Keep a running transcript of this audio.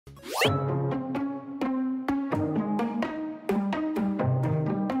Few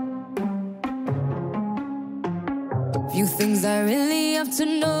things I really have to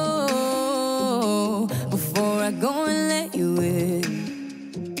know before I go and let you in.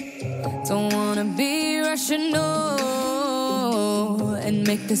 Don't wanna be rushing, no, and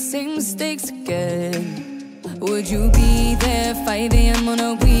make the same mistakes again. Would you be there 5 a.m. on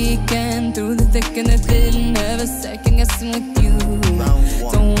a weekend? Through the thick and the thin, never second guessing with you.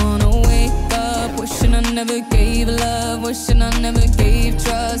 Don't wanna wake up wishing I never gave love, wishing I never gave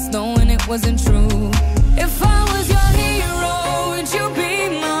trust, knowing it wasn't true. If I was your hero, would you be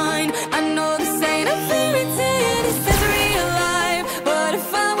mine? I know this ain't a fairy tale, this is real life. But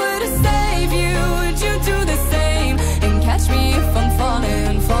if I were to save you, would you do the same? And catch me if I'm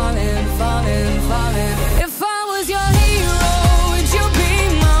falling, falling, falling, falling. If I was your hero, would you be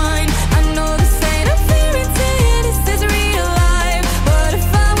mine? I know this ain't a fairy tale, this is real life. But if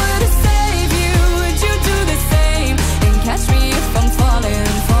I were to save you, would you do the same? And catch me if I'm falling,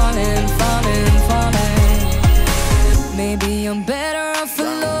 falling, falling, falling. Maybe I'm better off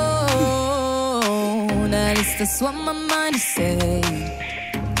alone, at least that's what my mind is saying.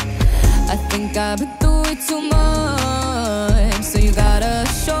 I think I've been through it too much, so you gotta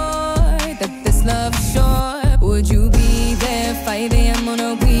assure that this love's short. Would you be there 5 a.m. on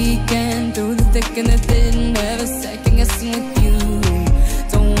a weekend? Through the thick and the thin, never second guessing with you.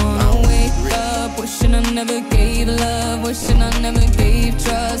 Don't wanna wake up wishing I never gave love, wishing I